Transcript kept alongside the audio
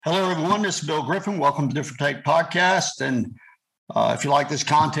Hello, everyone. This is Bill Griffin. Welcome to Different Take Podcast. And if you like this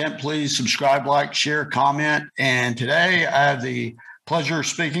content, please subscribe, like, share, comment. And today I have the pleasure of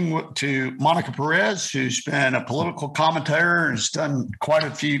speaking to Monica Perez, who's been a political commentator and has done quite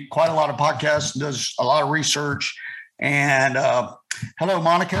a lot of podcasts and does a lot of research. And hello,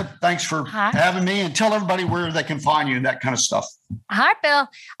 Monica. Thanks for having me, and tell everybody where they can find you and that kind of stuff. Hi, Bill.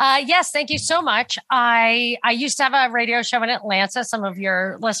 Yes, thank you so much. I used to have a radio show in Atlanta. Some of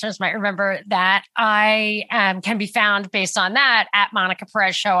your listeners might remember that. I can be found based on that at Monica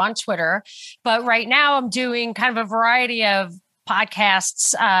Perez Show on Twitter. But right now I'm doing kind of a variety of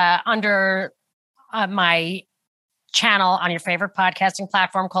podcasts under my channel on your favorite podcasting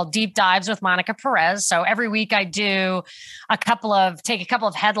platform called Deep Dives with Monica Perez. So every week I do take a couple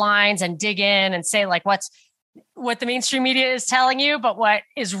of headlines and dig in and say like what the mainstream media is telling you, but what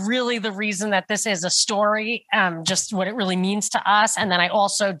is really the reason that this is a story, just what it really means to us. And then I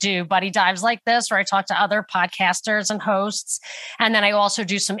also do buddy dives like this, where I talk to other podcasters and hosts. And then I also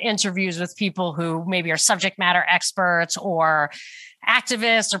do some interviews with people who maybe are subject matter experts or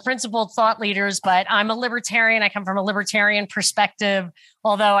activists or principled thought leaders. But I'm a libertarian. I come from a libertarian perspective,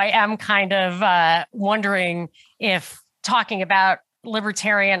 although I am kind of wondering if talking about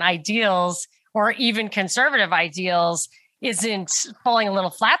libertarian ideals or even conservative ideals isn't falling a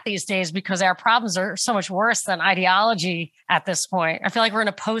little flat these days, because our problems are so much worse than ideology at this point. I feel like we're in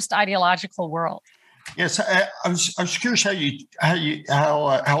a post-ideological world. Yes, I was curious how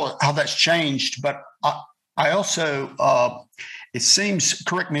that's changed, but I also it seems,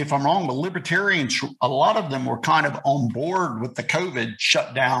 correct me if I'm wrong, but libertarians, a lot of them were kind of on board with the COVID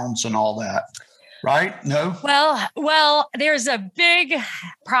shutdowns and all that. Right? No? Well, there's a big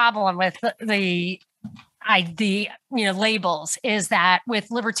problem with the labels, is that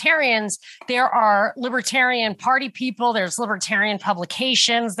with libertarians, there are libertarian party people, there's libertarian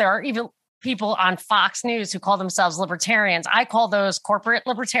publications, there are even people on Fox News who call themselves libertarians. I call those corporate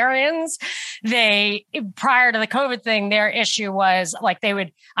libertarians. Prior to the COVID thing, their issue was like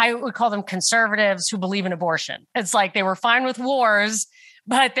I would call them conservatives who believe in abortion. It's like they were fine with wars,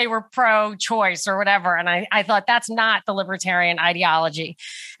 but they were pro-choice or whatever. And I thought that's not the libertarian ideology.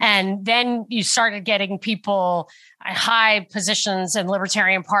 And then you started getting people high positions in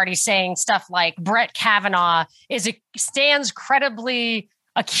Libertarian Party saying stuff like Brett Kavanaugh stands credibly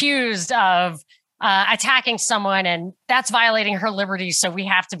accused of attacking someone, and that's violating her liberty, so we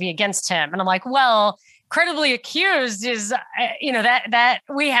have to be against him. And I'm like, well, credibly accused is, that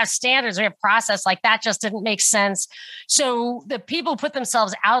we have standards, we have process, like that just didn't make sense. So the people put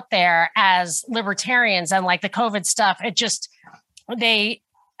themselves out there as libertarians, and like the COVID stuff, it just, they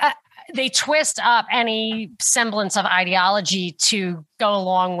twist up any semblance of ideology to go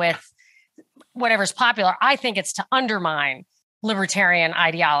along with whatever's popular. I think it's to undermine libertarian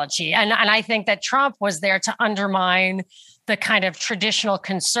ideology. And I think that Trump was there to undermine the kind of traditional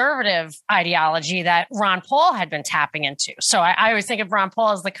conservative ideology that Ron Paul had been tapping into. So I always think of Ron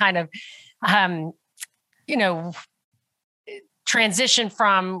Paul as the kind of, transition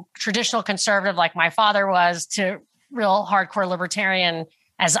from traditional conservative, like my father was, to real hardcore libertarian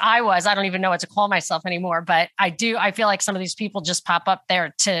as I was. I don't even know what to call myself anymore, but I feel like some of these people just pop up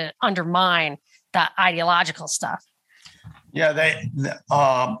there to undermine the ideological stuff. Yeah,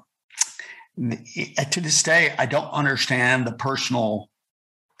 to this day, I don't understand the personal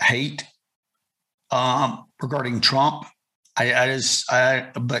hate regarding Trump. But I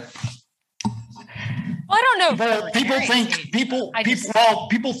don't know.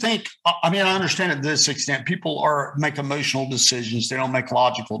 People think. I mean, I understand it to this extent. People make emotional decisions. They don't make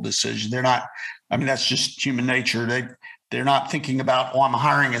logical decisions. They're not. I mean, that's just human nature. They're not thinking about, I'm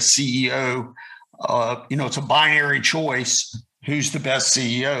hiring a CEO. It's a binary choice. Who's the best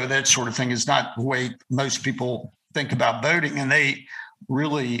CEO? That sort of thing is not the way most people think about voting. And they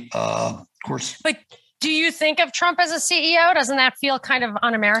really, of course. But do you think of Trump as a CEO? Doesn't that feel kind of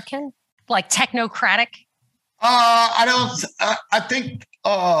un-American, like technocratic? I don't. I think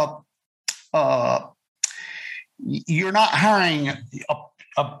you're not hiring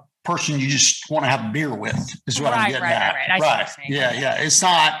a person you just want to have a beer with, is what I'm getting at. Right. Yeah. It's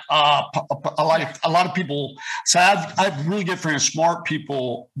not a lot of people. So I have really good friends, smart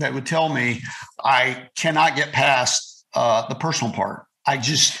people that would tell me I cannot get past the personal part. But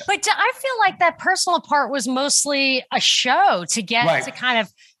I feel like that personal part was mostly a show to get to kind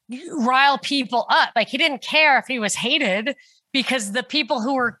of rile people up. Like, he didn't care if he was hated, because the people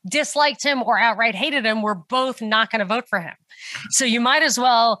who disliked him or outright hated him were both not going to vote for him. So you might as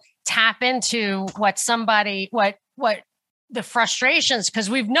well tap into what the frustrations, because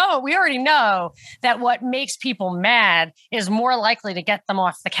we already know that what makes people mad is more likely to get them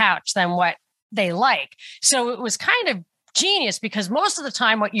off the couch than what they like. So it was kind of genius, because most of the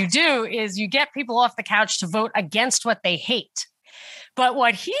time what you do is you get people off the couch to vote against what they hate. But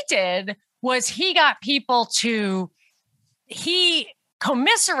what he did was he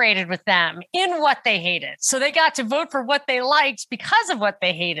commiserated with them in what they hated. So they got to vote for what they liked because of what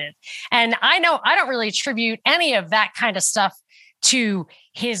they hated. And I know I don't really attribute any of that kind of stuff to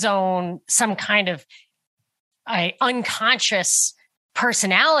his own, some kind of unconscious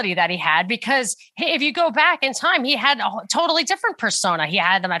personality that he had, because if you go back in time, he had a totally different persona. He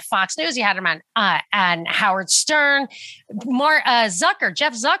had them at Fox News. He had them on Howard Stern. Jeff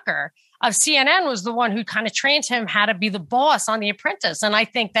Zucker of CNN was the one who kind of trained him how to be the boss on The Apprentice. And I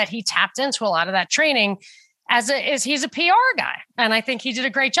think that he tapped into a lot of that training as he's a PR guy. And I think he did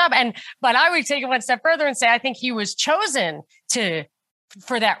a great job. But I would take it one step further and say, I think he was chosen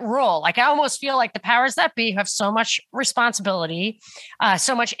for that role. Like, I almost feel like the powers that be have so much responsibility,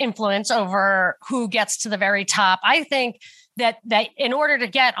 so much influence over who gets to the very top. I think that in order to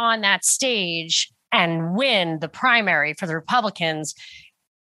get on that stage and win the primary for the Republicans,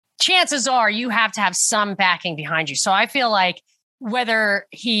 chances are you have to have some backing behind you. So I feel like whether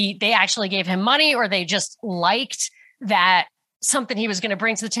they actually gave him money or they just liked that something he was going to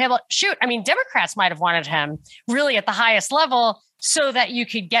bring to the table. Shoot, I mean, Democrats might have wanted him really at the highest level so that you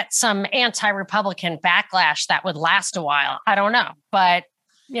could get some anti-Republican backlash that would last a while. I don't know. But,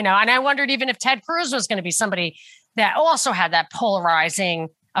 and I wondered even if Ted Cruz was going to be somebody that also had that polarizing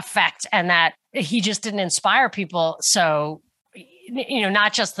effect, and that he just didn't inspire people. So,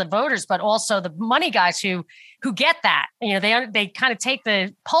 not just the voters, but also the money guys who get that. They kind of take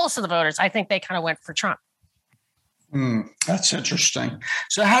the pulse of the voters. I think they kind of went for Trump. That's interesting.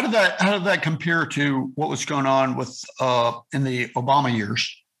 So how did that compare to what was going on with in the Obama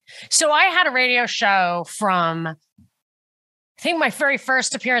years? So I had a radio show from, I think my very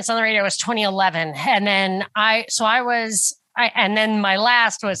first appearance on the radio was 2011, and then and then my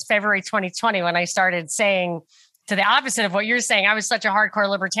last was February 2020, when I started saying, to the opposite of what you're saying, I was such a hardcore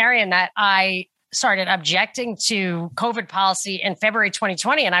libertarian that I started objecting to COVID policy in February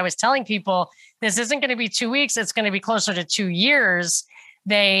 2020. And I was telling people, this isn't going to be 2 weeks. It's going to be closer to 2 years.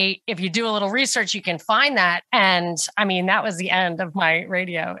 If you do a little research, you can find that. And I mean, that was the end of my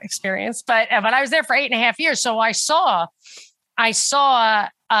radio experience, but I was there for 8.5 years. So I saw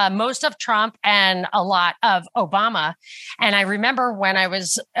most of Trump and a lot of Obama. And I remember when I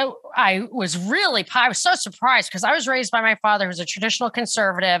was so surprised, because I was raised by my father, who's a traditional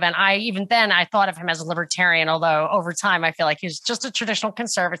conservative. And I thought of him as a libertarian, although over time, I feel like he was just a traditional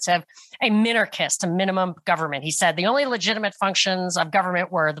conservative, a minarchist, a minimum government. He said the only legitimate functions of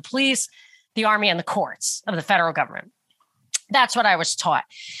government were the police, the army, and the courts of the federal government. That's what I was taught.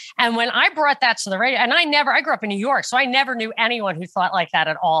 And when I brought that to the radio, and I grew up in New York, so I never knew anyone who thought like that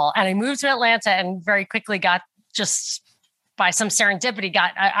at all. And I moved to Atlanta and very quickly got, just by some serendipity,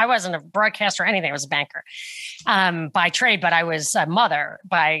 I wasn't a broadcaster or anything. I was a banker by trade, but I was a mother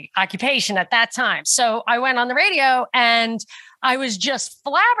by occupation at that time. So I went on the radio, and I was just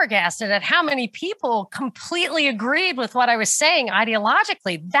flabbergasted at how many people completely agreed with what I was saying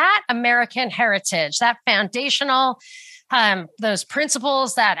ideologically. That American heritage, that foundational those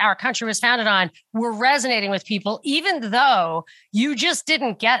principles that our country was founded on were resonating with people, even though you just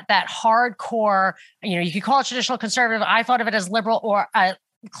didn't get that hardcore, you could call it traditional conservative. I thought of it as liberal, or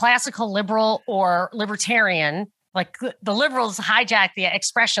classical liberal, or libertarian. Like the liberals hijacked the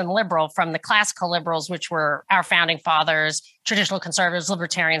expression liberal from the classical liberals, which were our founding fathers, traditional conservatives,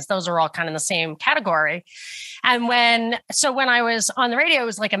 libertarians. Those are all kind of in the same category. And when I was on the radio, it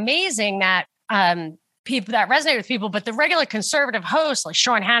was like amazing that, people that resonate with people, but the regular conservative hosts like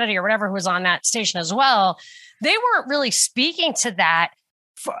Sean Hannity or whatever, who was on that station as well, they weren't really speaking to that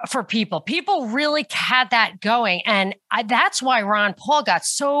for people. People really had that going. And that's why Ron Paul got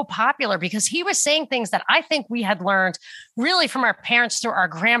so popular, because he was saying things that I think we had learned really from our parents through our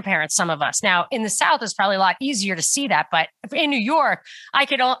grandparents, some of us. Now, in the South, it's probably a lot easier to see that. But in New York,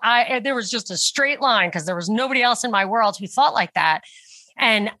 there was just a straight line, because there was nobody else in my world who thought like that.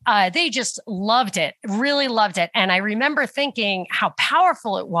 And they just loved it, really loved it. And I remember thinking how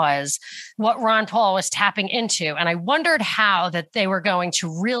powerful it was, what Ron Paul was tapping into. And I wondered how that they were going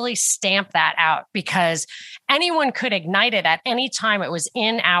to really stamp that out, because anyone could ignite it at any time. It was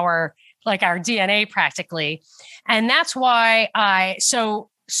in our DNA practically. And that's why so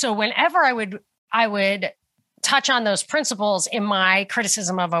whenever I would touch on those principles in my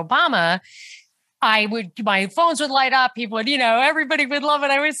criticism of Obama, my phones would light up. People would, everybody would love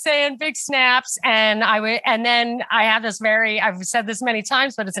it. I was saying big snaps. And then I have I've said this many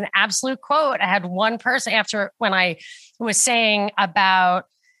times, but it's an absolute quote. I had one person after when I was saying about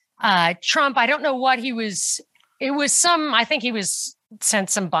Trump, I don't know what he was. It was I think he was sent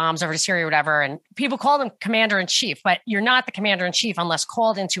some bombs over to Syria or whatever. And people called him commander in chief, but you're not the commander in chief unless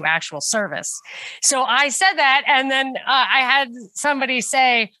called into actual service. So I said that. And then I had somebody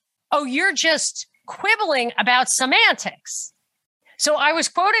say, oh, you're just quibbling about semantics. So I was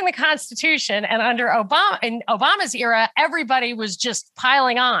quoting the Constitution, and under Obama's era, everybody was just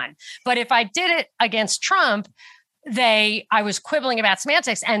piling on. But if I did it against Trump, I was quibbling about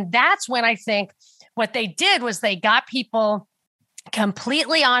semantics. And that's when I think what they did was they got people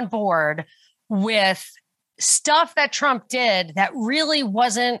completely on board with stuff that Trump did that really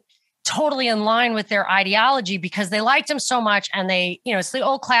wasn't totally in line with their ideology, because they liked him so much. And it's the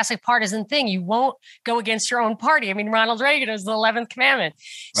old classic partisan thing. You won't go against your own party. I mean, Ronald Reagan is the 11th commandment.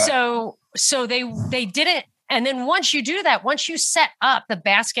 Right. So they didn't. And then once you do that, once you set up the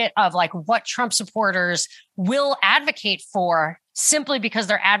basket of like what Trump supporters will advocate for, simply because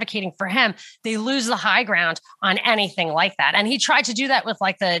they're advocating for him, they lose the high ground on anything like that. And he tried to do that with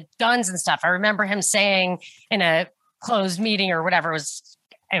like the guns and stuff. I remember him saying in a closed meeting or whatever,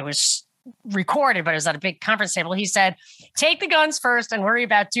 it was recorded, but it was at a big conference table. He said, take the guns first and worry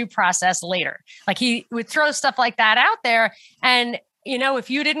about due process later. Like he would throw stuff like that out there. And, if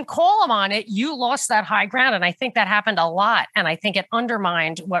you didn't call him on it, you lost that high ground. And I think that happened a lot. And I think it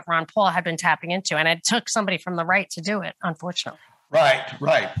undermined what Ron Paul had been tapping into. And it took somebody from the right to do it, unfortunately. Right.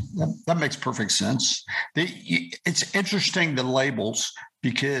 That makes perfect sense. It's interesting, the labels,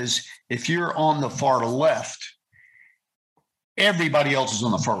 because if you're on the far left, everybody else is on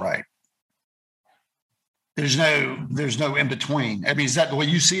the far right. There's no in between. I mean, is that the way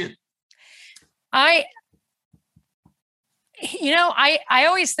you see it? I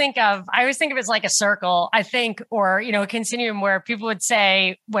always think of it as like a circle, I think, or, a continuum where people would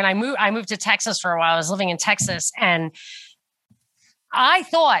say, when I moved to Texas for a while, I was living in Texas, and I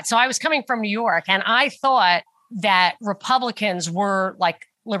was coming from New York, and I thought that Republicans were like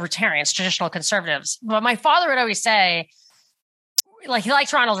libertarians, traditional conservatives. But my father would always say, like, he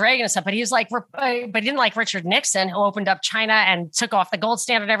liked Ronald Reagan and stuff, but he was like, but he didn't like Richard Nixon, who opened up China and took off the gold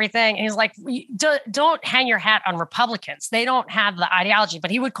standard and everything. And he's like, don't hang your hat on Republicans. They don't have the ideology, but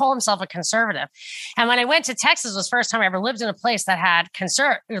he would call himself a conservative. And when I went to Texas, it was the first time I ever lived in a place that had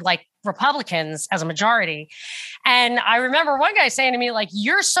Republicans as a majority. And I remember one guy saying to me, like,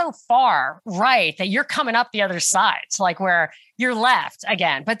 you're so far right that you're coming up the other side. So like where you're left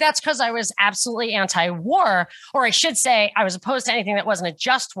again. But that's because I was absolutely anti-war, or I should say I was opposed to anything that wasn't a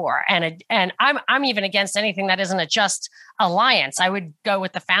just war. And I'm even against anything that isn't a just alliance. I would go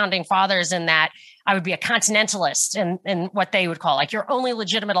with the founding fathers in that I would be a continentalist in what they would call, like, your only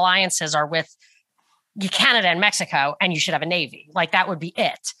legitimate alliances are with Canada and Mexico, and you should have a navy. Like, that would be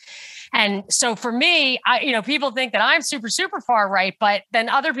it. And so for me, people think that I'm super, super far right, but then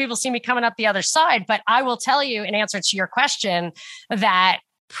other people see me coming up the other side. But I will tell you, in answer to your question, that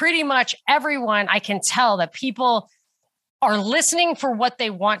pretty much everyone, I can tell that people are listening for what they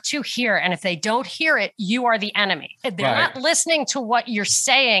want to hear. And if they don't hear it, you are the enemy. They're not listening to what you're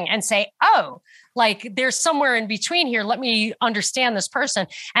saying and say, oh, like, there's somewhere in between here. Let me understand this person.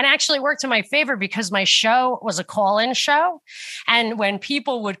 And actually worked in my favor, because my show was a call-in show. And when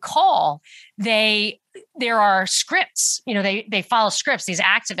people would call, there are scripts, they follow scripts. These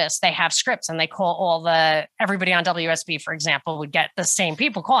activists, they have scripts, and they call everybody on WSB, for example, would get the same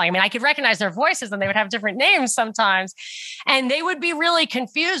people calling. I mean, I could recognize their voices, and they would have different names sometimes. And they would be really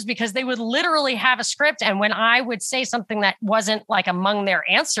confused, because they would literally have a script. And when I would say something that wasn't like among their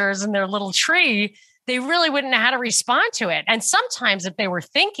answers in their little tree, they really wouldn't know how to respond to it. And sometimes if they were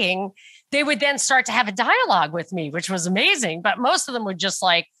thinking, they would then start to have a dialogue with me, which was amazing. But most of them would just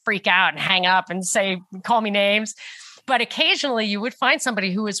like freak out and hang up and call me names. But occasionally you would find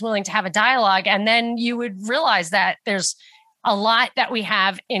somebody who was willing to have a dialogue. And then you would realize that there's a lot that we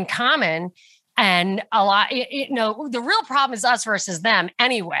have in common, and a lot, the real problem is us versus them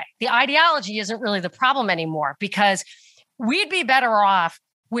anyway. The ideology isn't really the problem anymore, because we'd be better off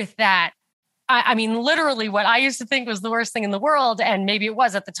with that. I mean, literally what I used to think was the worst thing in the world, and maybe it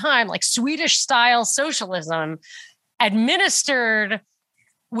was at the time, like Swedish style socialism administered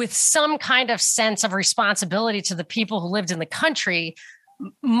with some kind of sense of responsibility to the people who lived in the country,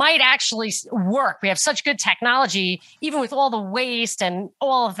 might actually work. We have such good technology, even with all the waste and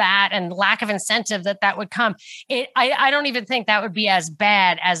all of that and lack of incentive that would come. I don't even think that would be as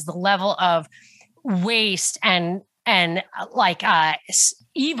bad as the level of waste and and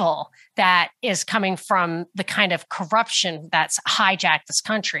evil that is coming from the kind of corruption that's hijacked this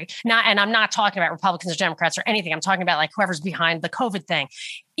country. And I'm not talking about Republicans or Democrats or anything. I'm talking about like whoever's behind the COVID thing.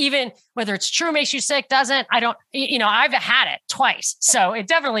 Even whether it's true makes you sick, doesn't, I've had it twice. So it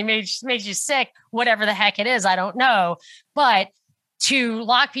definitely makes you sick, whatever the heck it is. I don't know. But to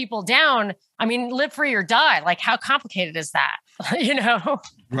lock people down, I mean, live free or die. Like, how complicated is that?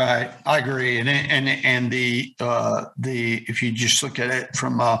 Right. I agree. And the if you just look at it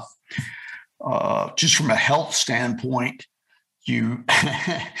from just from a health standpoint, you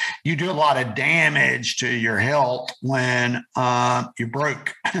you do a lot of damage to your health when you're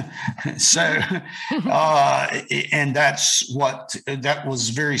broke. So and that was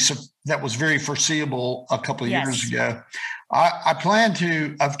very foreseeable a couple of years ago. I've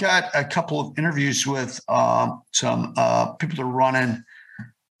got a couple of interviews with some people that are running,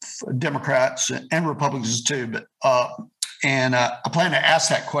 Democrats and Republicans too, but I plan to ask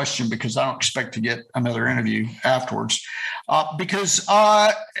that question because I don't expect to get another interview afterwards, because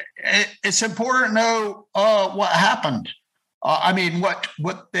it's important to know what happened. I mean, what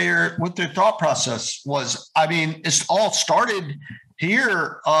their thought process was. I mean, it's all started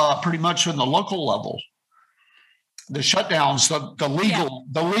here, pretty much on the local level. The shutdowns, the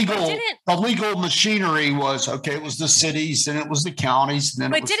legal machinery was okay. It was the cities, then it was the counties, and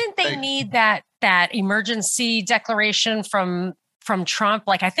then. But didn't they need that emergency declaration from Trump?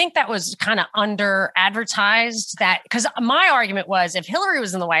 Like, I think that was kind of under advertised. That because my argument was if Hillary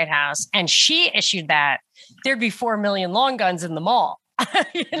was in the White House and she issued that, there'd be 4 million long guns in the mall.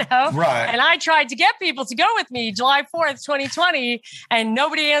 Right. And I tried to get people to go with me July 4th, 2020, and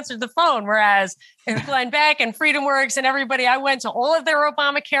nobody answered the phone. Whereas Glenn Beck and Freedom Works and everybody, I went to all of their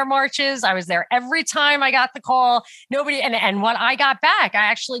Obamacare marches. I was there every time I got the call. Nobody, and what I got back, I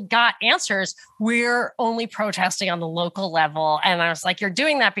actually got answers. We're only protesting on the local level. And I was like, you're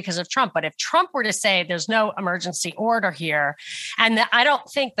doing that because of Trump. But if Trump were to say there's no emergency order here, and I don't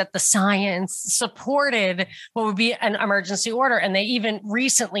think that the science supported what would be an emergency order. And they even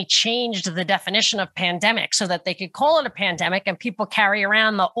recently changed the definition of pandemic so that they could call it a pandemic, and people carry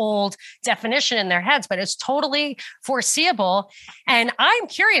around the old definition in their heads, but it's totally foreseeable. And I'm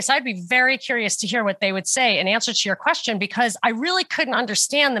curious, I'd be very curious to hear what they would say in answer to your question, because I really couldn't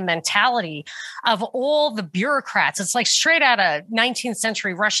understand the mentality of all the bureaucrats. It's like straight out of 19th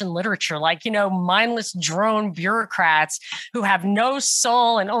century Russian literature, like, mindless drone bureaucrats who have no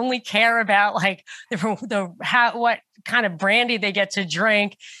soul and only care about like what kind of brandy they get to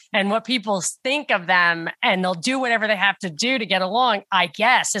drink and what people think of them, and they'll do whatever they have to do to get along, I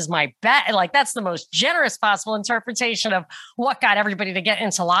guess, is my bet. Like, that's the most generous possible interpretation of what got everybody to get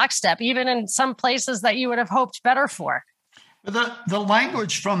into lockstep, even in some places that you would have hoped better for. The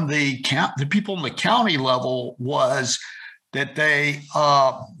language from the people in the county level was that they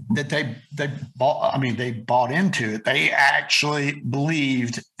bought into it. They actually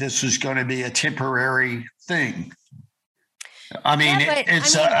believed this was going to be a temporary thing. I mean, it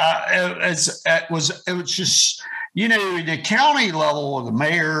was just, the county level of the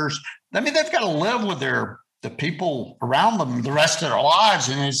mayors. I mean, they've got to live with the people around them the rest of their lives,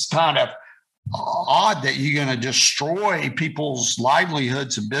 and it's kind of odd that you're going to destroy people's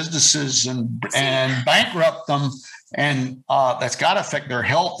livelihoods and businesses and bankrupt them, and that's got to affect their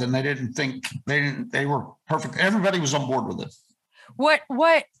health. And they were perfect. Everybody was on board with it.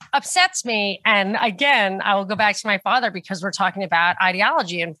 What upsets me, and again, I will go back to my father because we're talking about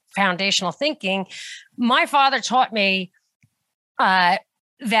ideology and foundational thinking. My father taught me that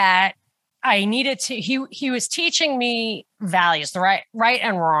I needed to. He was teaching me values, the right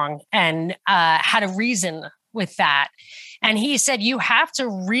and wrong, and how to reason with that. And he said, you have to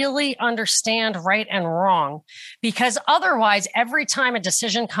really understand right and wrong, because otherwise, every time a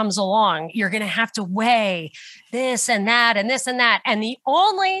decision comes along, you're going to have to weigh this and that and this and that. And the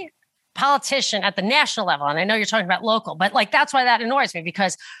only politician at the national level, and I know you're talking about local, but like, that's why that annoys me,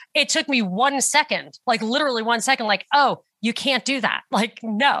 because it took me 1 second, like literally 1 second, like, oh, you can't do that. Like,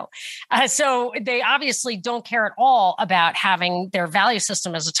 no. So they obviously don't care at all about having their value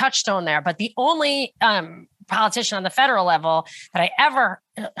system as a touchstone there. But the only politician on the federal level that I ever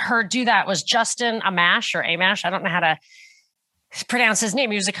heard do that was Justin Amash or Amash. I don't know how to pronounce his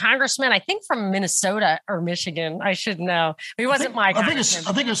name. He was a congressman, I think from Minnesota or Michigan. I should know. But he wasn't my congressman.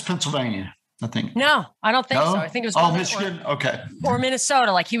 I think it was Pennsylvania. No, I don't think so. I think it was Michigan. Okay. Or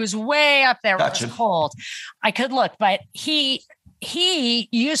Minnesota. Like, he was way up there. Gotcha. It was cold. I could look, but he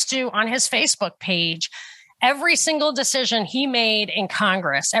used to, on his Facebook page, every single decision he made in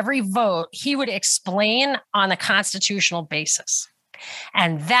Congress, every vote, he would explain on a constitutional basis.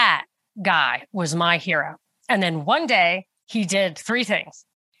 And that guy was my hero. And then one day he did three things,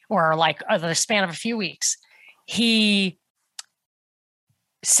 or like over the span of a few weeks. He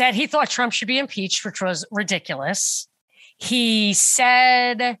said he thought Trump should be impeached, which was ridiculous. He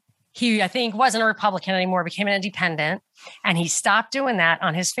said he, I think, wasn't a Republican anymore, became an independent, and he stopped doing that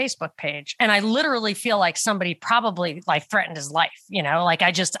on his Facebook page. And I literally feel like somebody probably like threatened his life, like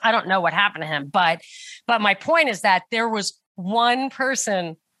I don't know what happened to him. But my point is that there was one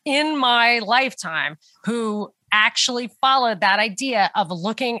person in my lifetime who actually followed that idea of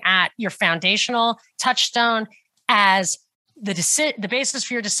looking at your foundational touchstone as the basis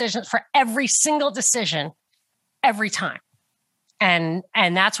for your decisions, for every single decision, every time. And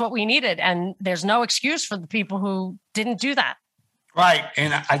that's what we needed. And there's no excuse for the people who didn't do that. Right.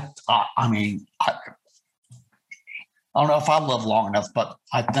 And I mean, I don't know if I live long enough, but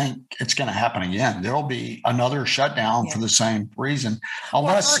I think it's going to happen again. There'll be another shutdown for the same reason,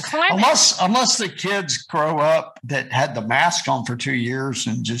 unless the kids grow up that had the mask on for 2 years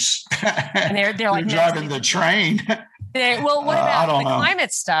and just and they're like driving the train. Well, what about the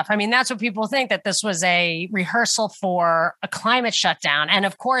climate stuff? I mean, that's what people think, that this was a rehearsal for a climate shutdown. And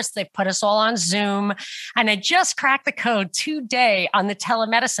of course, they put us all on Zoom. And I just cracked the code today on the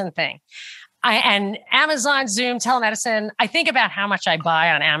telemedicine thing. And Amazon, Zoom, telemedicine. I think about how much I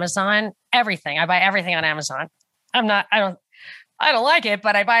buy on Amazon. Everything. I buy everything on Amazon. I don't like it,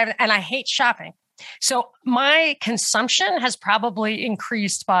 but I buy it, and I hate shopping. So my consumption has probably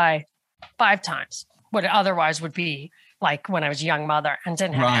increased by 5 times what it otherwise would be like when I was a young mother and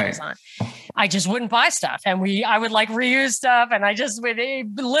didn't have Amazon. I just wouldn't buy stuff. And I would like reuse stuff, and I just would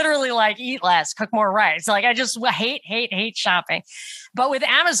literally like eat less, cook more rice. Like I just hate shopping. But with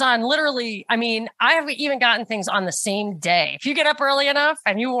Amazon, literally, I mean, I have even gotten things on the same day. If you get up early enough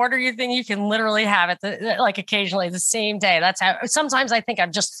and you order your thing, you can literally have it like occasionally the same day. That's how, sometimes I think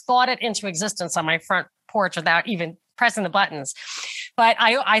I've just thought it into existence on my front porch without even pressing the buttons. But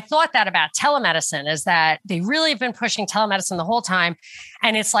I thought that about telemedicine, is that they really have been pushing telemedicine the whole time.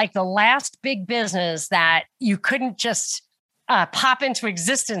 And it's like the last big business that you couldn't just pop into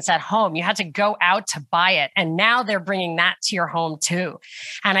existence at home. You had to go out to buy it. And now they're bringing that to your home too.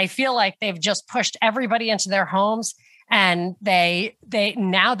 And I feel like they've just pushed everybody into their homes, and that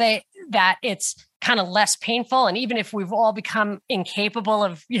it's kind of less painful. And even if we've all become incapable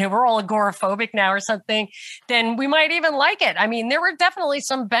of, we're all agoraphobic now or something, then we might even like it. I mean, there were definitely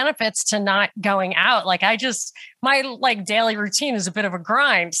some benefits to not going out. Like my like daily routine is a bit of a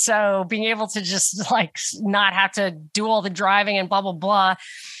grind. So being able to just like not have to do all the driving and blah, blah, blah,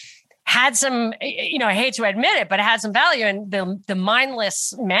 had some, I hate to admit it, but it had some value. And the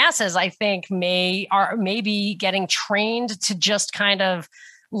mindless masses, I think, may be getting trained to just kind of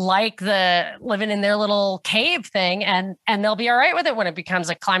like the living in their little cave thing, and they'll be all right with it when it becomes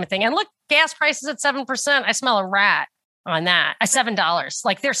a climate thing. And look, gas prices at 7%. I smell a rat on that. $7.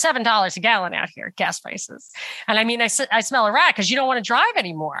 Like they're $7 a gallon out here, gas prices. And I mean, I smell a rat because you don't want to drive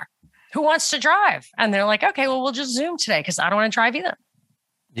anymore. Who wants to drive? And they're like, okay, well, we'll just Zoom today because I don't want to drive either.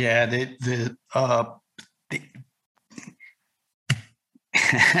 Yeah,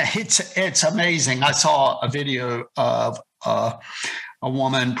 it's amazing. I saw a video of a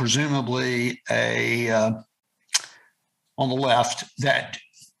woman, presumably on the left, that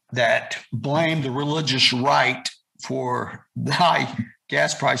blamed the religious right for the high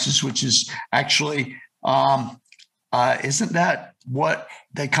gas prices, which is actually, isn't that what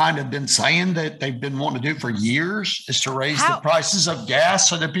they kind of been saying that they've been wanting to do for years, is to raise the prices of gas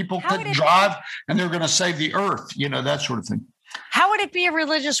so that people couldn't drive and they're going to save the earth, that sort of thing. How would it be a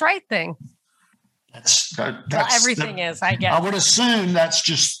religious right thing? That's everything is, I guess. I would assume that's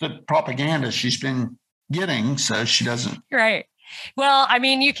just the propaganda she's been getting, so she doesn't. Right. Well, I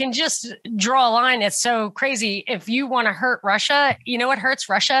mean, you can just draw a line. It's so crazy. If you want to hurt Russia, you know what hurts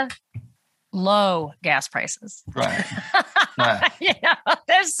Russia? Low gas prices. Right.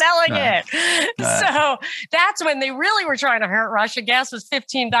 They're selling it. So that's when they really were trying to hurt Russia. Gas was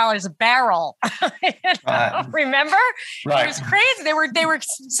 $15 a barrel. Remember? Right. It was crazy.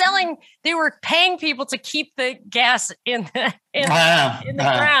 They were paying people to keep the gas in the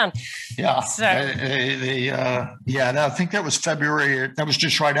ground. Yeah. So, I think that was February. That was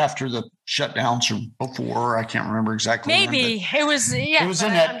just right after the shutdowns or before. I can't remember exactly. Maybe it was. Yeah, it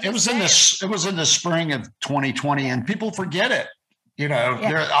was in the spring of 2020, and people forget it.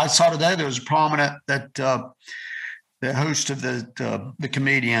 I saw today there was a prominent that the host of the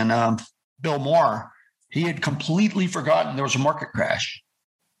comedian Bill Maher, he had completely forgotten there was a market crash.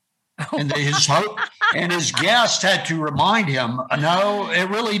 And his guest had to remind him, no, it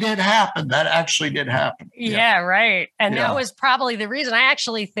really did happen. That actually did happen. Yeah, right. And that was probably the reason. I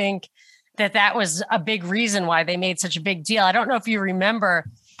actually think that was a big reason why they made such a big deal. I don't know if you remember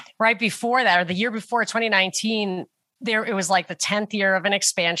right before that or the year before 2019, it was like the 10th year of an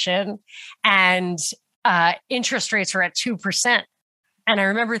expansion and interest rates were at 2%. And I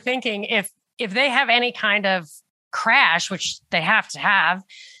remember thinking if they have any kind of crash, which they have to have,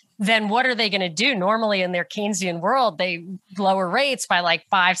 then what are they going to do? Normally in their Keynesian world, they lower rates by like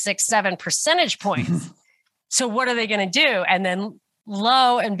 5, 6, 7 percentage points. So what are they going to do? And then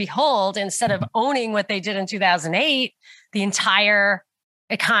lo and behold, instead of owning what they did in 2008, the entire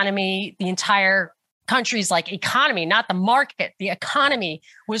economy, the entire country's like economy, not the market, the economy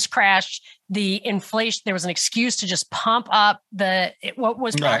was crashed. The inflation, there was an excuse to just pump up what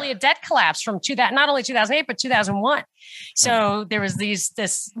was probably a debt collapse from not only 2008, but 2001. So there was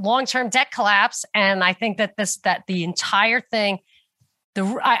this long-term debt collapse. And I think that the entire thing,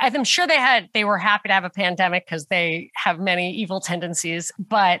 I'm sure they were happy to have a pandemic because they have many evil tendencies,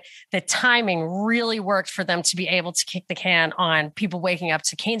 but the timing really worked for them to be able to kick the can on people waking up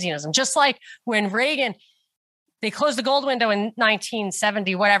to Keynesianism. Just like when Reagan, they closed the gold window in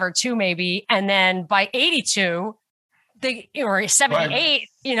 1970, whatever, two maybe, and then by 82, or 78,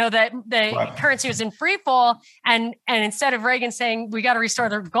 that the currency was in free fall, and instead of Reagan saying we got to restore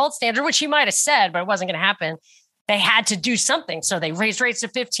the gold standard, which he might have said, but it wasn't going to happen. They had to do something. So they raised rates to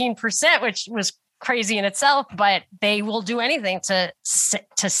 15%, which was crazy in itself, but they will do anything to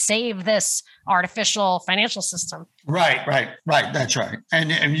save this artificial financial system. Right. That's right.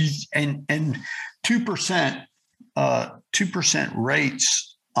 And 2%, 2%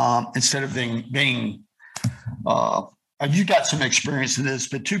 rates, instead of being you got some experience in this,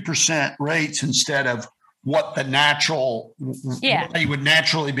 but 2% rates instead of what the what they would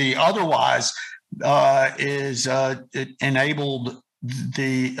naturally be otherwise, it enabled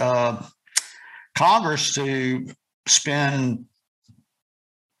the Congress to spend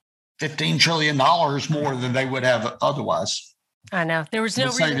 $15 trillion more than they would have otherwise. I know there was no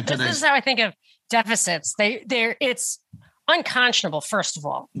reason. This is how I think of deficits. It's unconscionable, first of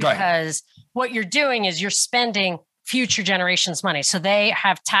all, because what you're doing is you're spending future generations' money. So they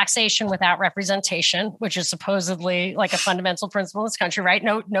have taxation without representation, which is supposedly like a fundamental principle in this country, right?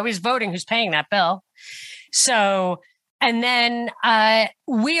 Nobody's voting who's paying that bill. So, and then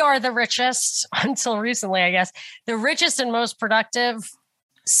we are the richest, until recently, I guess, the richest and most productive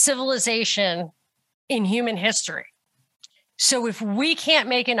civilization in human history. So if we can't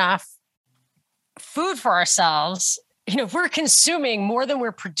make enough food for ourselves, if we're consuming more than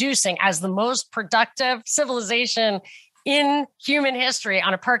we're producing as the most productive civilization in human history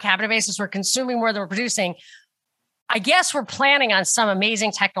on a per capita basis, we're consuming more than we're producing. I guess we're planning on some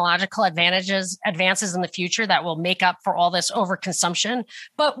amazing technological advances in the future that will make up for all this overconsumption,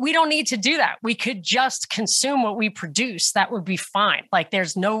 but we don't need to do that. We could just consume what we produce. That would be fine. Like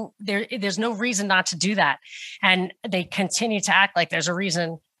there's no reason not to do that. And they continue to act like there's a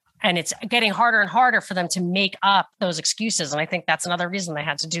reason. And it's getting harder and harder for them to make up those excuses. And I think that's another reason they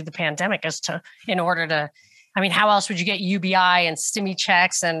had to do the pandemic how else would you get UBI and stimmy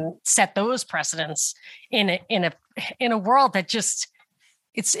checks and set those precedents in a world that just,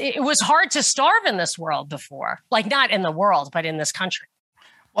 it was hard to starve in this world before, like not in the world, but in this country.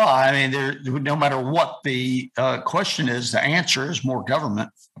 Well, no matter what the question is, the answer is more government.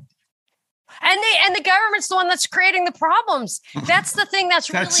 And the government's the one that's creating the problems. That's the thing that's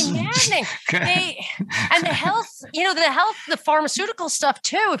really maddening. The pharmaceutical stuff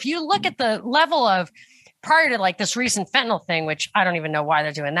too. If you look at the level of prior to like this recent fentanyl thing, which I don't even know why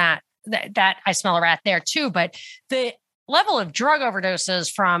they're doing that I smell a rat there too. But the level of drug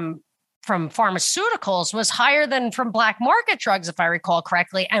overdoses from pharmaceuticals was higher than from black market drugs, if I recall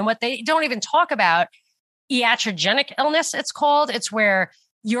correctly. And what they don't even talk about, iatrogenic illness, it's called. It's where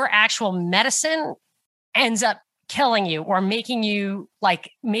your actual medicine ends up killing you or making you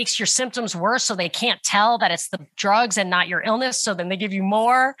makes your symptoms worse. So they can't tell that it's the drugs and not your illness. So then they give you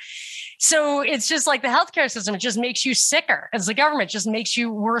more. So it's just like the healthcare system. It just makes you sicker. As the government just makes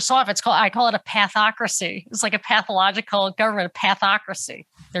you worse off. I call it a pathocracy. It's like a pathological government, a pathocracy.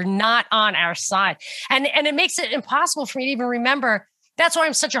 They're not on our side. And it makes it impossible for me to even remember. That's why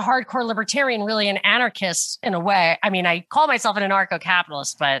I'm such a hardcore libertarian, really an anarchist in a way. I mean, I call myself an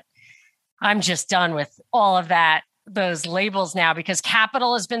anarcho-capitalist, but I'm just done with all of those labels now because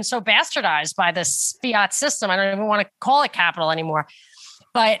capital has been so bastardized by this fiat system. I don't even want to call it capital anymore.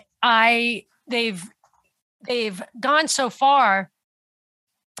 But they've gone so far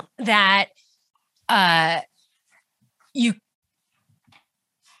that you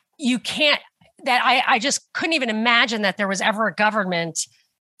can't. That I just couldn't even imagine that there was ever a government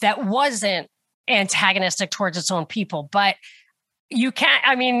that wasn't antagonistic towards its own people. But you can't,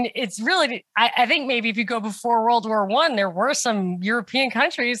 I mean, it's really, I think maybe if you go before World War I, there were some European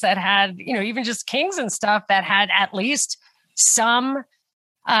countries that had, even just kings and stuff that had at least some,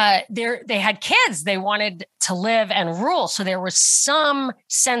 they had kids, they wanted to live and rule. So there was some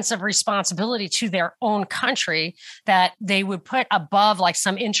sense of responsibility to their own country that they would put above like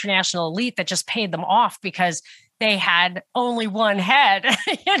some international elite that just paid them off because they had only one head,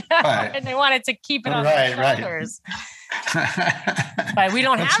 Right. and they wanted to keep it on their shoulders. But we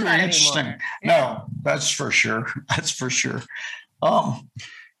don't That's have very that interesting. anymore. No, that's for sure. That's for sure. I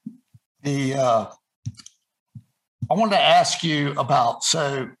wanted to ask you about,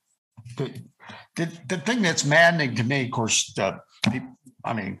 so the thing that's maddening to me, of course,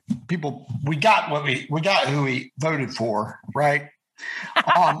 people, we got who we voted for, right?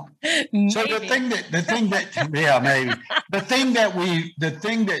 So the thing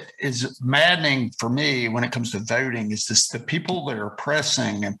that is maddening for me when it comes to voting is the people that are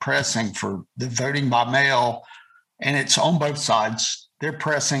pressing for the voting by mail, and it's on both sides. They're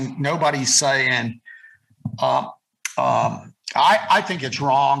pressing. Nobody's saying. I think it's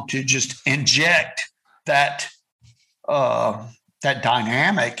wrong to just inject that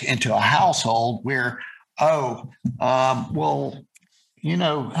dynamic into a household where,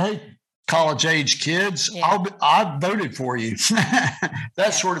 hey, college age kids, yeah. I voted for you.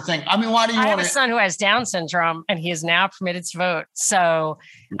 That sort of thing. I mean, why do you want to? I have a son who has Down syndrome, and he is now permitted to vote. So,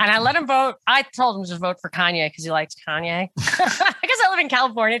 and I let him vote. I told him to vote for Kanye because he likes Kanye. Because I live in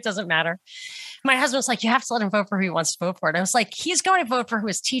California, it doesn't matter. My husband's like, you have to let him vote for who he wants to vote for. And I was like, he's going to vote for who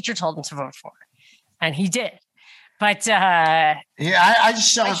his teacher told him to vote for. And he did. But I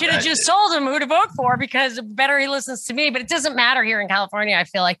should have just told him who to vote for because better he listens to me. But it doesn't matter here in California, I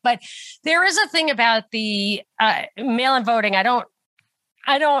feel like. But there is a thing about the mail-in voting.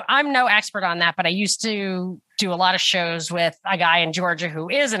 I'm no expert on that, but I used to do a lot of shows with a guy in Georgia who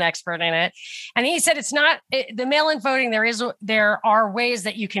is an expert in it. And he said the mail-in voting, there are ways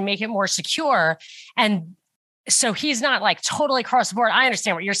that you can make it more secure. And so he's not like totally across the board. I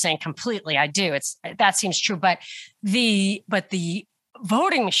understand what you're saying completely. I do. That seems true. But the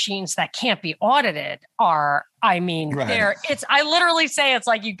voting machines that can't be audited are, I literally say it's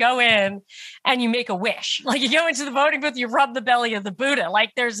like you go in and you make a wish. Like you go into the voting booth, you rub the belly of the Buddha.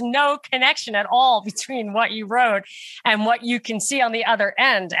 Like there's no connection at all between what you wrote and what you can see on the other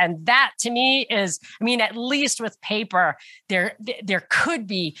end. And that to me is, at least with paper, there could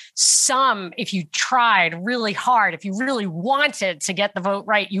be some, if you tried really hard, if you really wanted to get the vote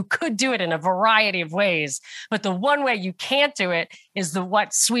right, you could do it in a variety of ways. But the one way you can't do it is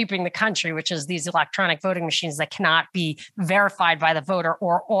what's sweeping the country, which is these electronic voting machines that cannot be verified by the voter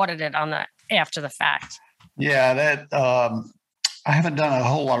or audited after the fact. Yeah, that I haven't done a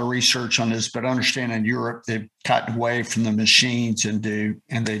whole lot of research on this, but I understand in Europe they've gotten away from the machines and they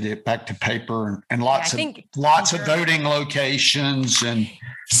do it back to paper and lots of voting locations, and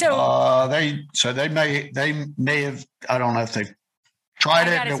they may have, I don't know if they've tried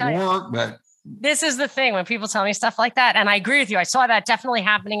it and it worked, but. This is the thing when people tell me stuff like that. And I agree with you. I saw that definitely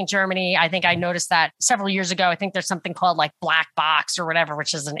happening in Germany. I think I noticed that several years ago. I think there's something called like Black Box or whatever,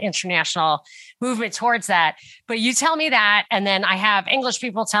 which is an international movement towards that. But you tell me that. And then I have English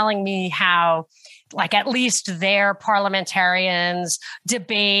people telling me how like at least their parliamentarians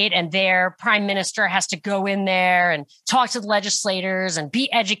debate and their prime minister has to go in there and talk to the legislators and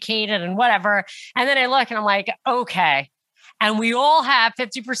be educated and whatever. And then I look and I'm like, okay. And we all have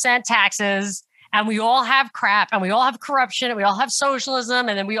 50% taxes, and we all have crap, and we all have corruption, and we all have socialism,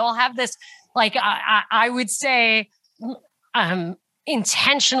 and then we all have this, like I would say,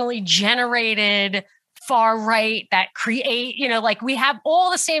 intentionally generated far right that create, like we have all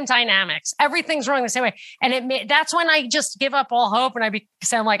the same dynamics. Everything's running the same way, and that's when I just give up all hope, and I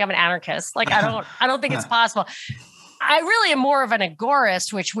sound like I'm an anarchist. Like I don't think it's possible. I really am more of an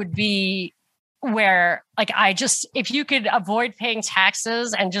agorist, which would be. Where like if you could avoid paying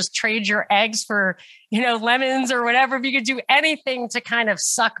taxes and just trade your eggs for, lemons or whatever, if you could do anything to kind of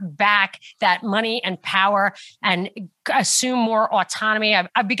suck back that money and power and assume more autonomy.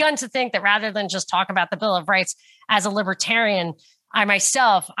 I've begun to think that rather than just talk about the Bill of Rights as a libertarian, I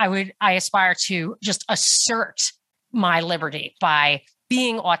aspire to just assert my liberty by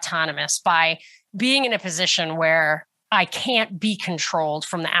being autonomous, by being in a position where I can't be controlled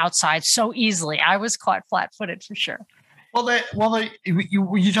from the outside so easly. I was caught flat-footed for sure.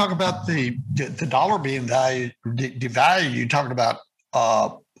 You talk about the dollar being devalued. You talking about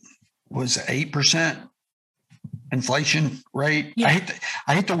was 8% inflation rate? Yeah.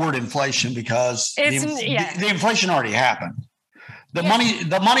 I hate the word inflation because the inflation already happened. The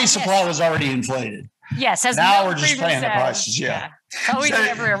money supply was already inflated. Yes, now we're just paying the prices. Yeah. Always and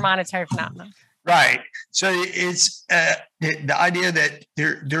everywhere monetary phenomenon. Right. So it's the idea that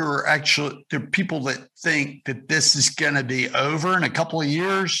there are people that think that this is going to be over in a couple of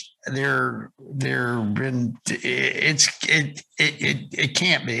years. It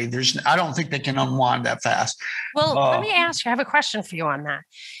can't be. I don't think they can unwind that fast. Well, let me ask you. I have a question for you on that.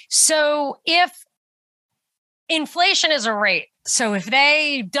 So if inflation is a rate, so if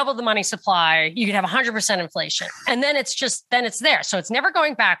they double the money supply, you could have 100% inflation. And then it's there. So it's never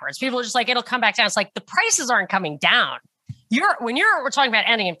going backwards. People are just like, it'll come back down. It's like the prices aren't coming down. We're talking about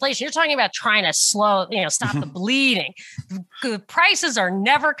ending inflation, you're talking about trying to stop the bleeding. The prices are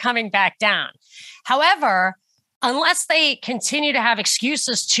never coming back down. However, unless they continue to have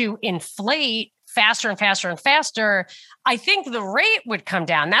excuses to inflate faster and faster and faster, I think the rate would come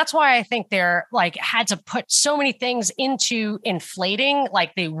down. That's why I think they're had to put so many things into inflating,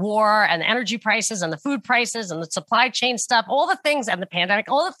 like the war and the energy prices and the food prices and the supply chain stuff, all the things, and the pandemic,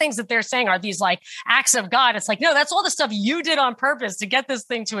 all the things that they're saying are these acts of God. It's no, that's all the stuff you did on purpose to get this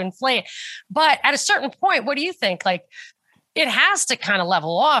thing to inflate. But at a certain point, what do you think? It has to kind of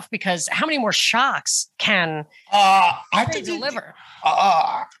level off, because how many more shocks can they deliver?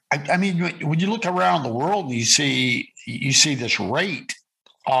 I mean, when you look around the world and you see this rate,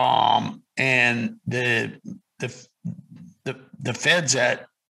 and the Fed's at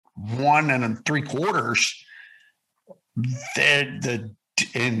 1 3/4, and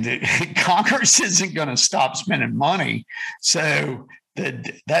Congress isn't going to stop spending money. So I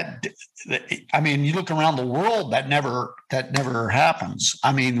mean, you look around the world, that never happens.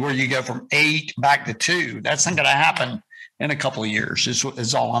 I mean, where you go from 8 back to 2, that's not going to happen in a couple of years,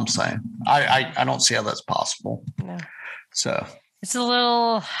 is all I'm saying. I don't see how that's possible. No. So it's a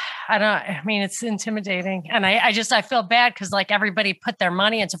little, it's intimidating. And I feel bad because everybody put their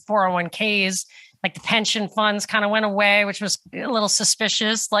money into 401ks, the pension funds kind of went away, which was a little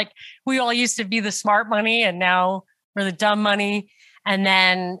suspicious. We all used to be the smart money, and now we're the dumb money. And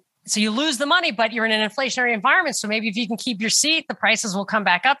then, so you lose the money, but you're in an inflationary environment. So maybe if you can keep your seat, the prices will come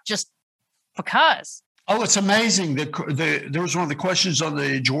back up just because. Oh, it's amazing. There was one of the questions on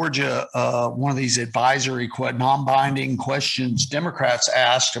the Georgia, one of these advisory, non-binding questions Democrats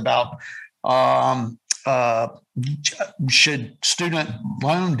asked about should student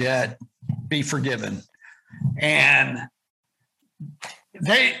loan debt be forgiven? And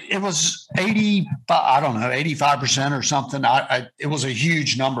it was 85% or something. It was a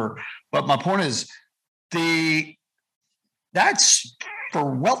huge number. But my point is, that's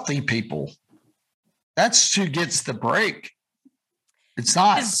for wealthy people. That's who gets the break. It's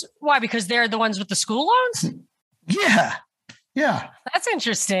not. Why? Because they're the ones with the school loans? Yeah. That's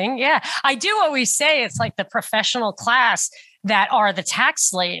interesting. Yeah. I do always say it's the professional class that are the tax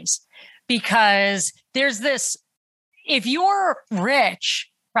slaves, because there's this, if you're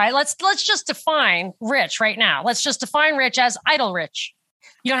rich, right? Let's just define rich right now. Let's just define rich as idle rich.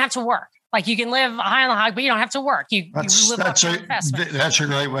 You don't have to work. You can live high on the hog, but you don't have to work. You live off your investment. That's a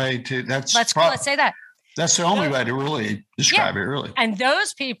great way to. Let's say that. That's the only way to really describe it. Really, and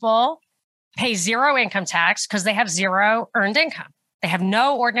those people pay zero income tax because they have zero earned income. They have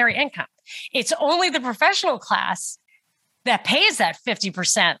no ordinary income. It's only the professional class that pays that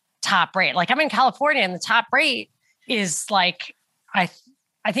 50% top rate. I'm in California, and the top rate is I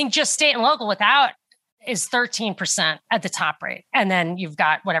think just state and local without is 13% at the top rate. And then you've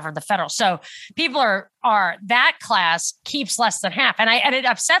got whatever the federal. So people are that class keeps less than half. And it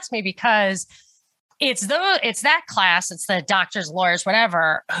upsets me because it's that class, it's the doctors, lawyers,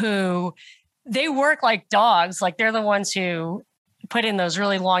 whatever, who they work like dogs. They're the ones who put in those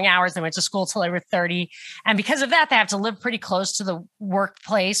really long hours. They went to school till they were 30. And because of that, they have to live pretty close to the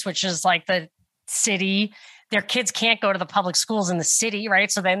workplace, which is the city. Their kids can't go to the public schools in the city,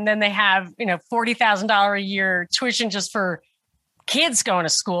 right? So then they have, $40,000 a year tuition just for kids going to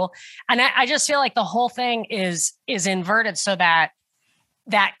school. And I just feel like the whole thing is inverted, so that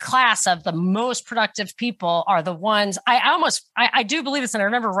class of the most productive people are the ones. I do believe this, and I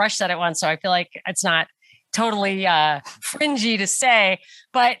remember Rush said it once, so I feel like it's not totally fringy to say,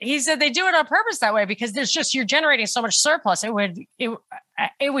 but he said they do it on purpose that way because you're generating so much surplus. It would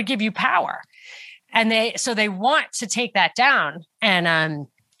give you power. And they want to take that down. And,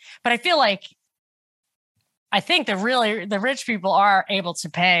 but I feel I think the rich people are able to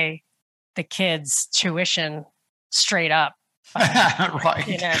pay the kids tuition straight up.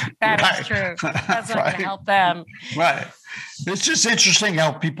 Right. That is true. That's not going to help them. Right. It's just interesting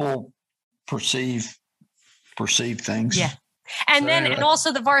how people perceive things. Yeah. And then, and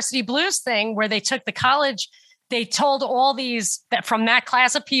also the varsity blues thing where they took the college they told all these that from that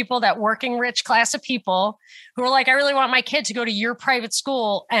class of people, that working rich class of people who were like, I really want my kid to go to your private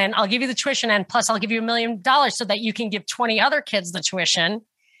school and I'll give you the tuition. And plus I'll give you $1 million so that you can give 20 other kids the tuition.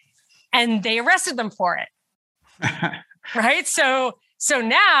 And they arrested them for it. Right. So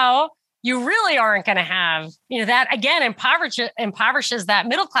now you really aren't going to have, that again, impoverishes that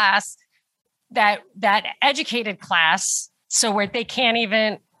middle class, that educated class. So where they can't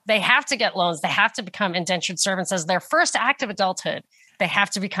even, they have to get loans. They have to become indentured servants as their first act of adulthood. They have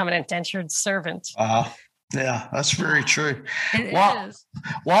to become an indentured servant. Yeah, that's very true. It is.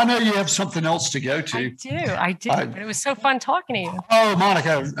 Well, I know you have something else to go to. I do. But it was so fun talking to you. Oh,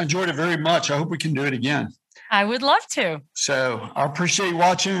 Monica, I enjoyed it very much. I hope we can do it again. I would love to. So I appreciate you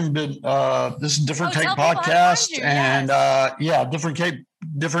watching. This is Different Take Podcast, and Different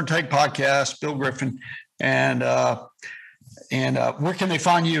Take Podcast. Bill Griffin, and where can they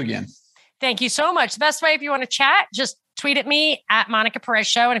find you again? Thank you so much. The best way, if you want to chat, just tweet at me at Monica Perez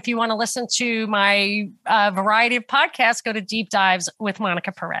Show. And if you want to listen to my variety of podcasts, go to Deep Dives with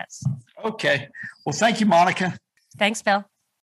Monica Perez. Okay. Well, thank you, Monica. Thanks, Bill.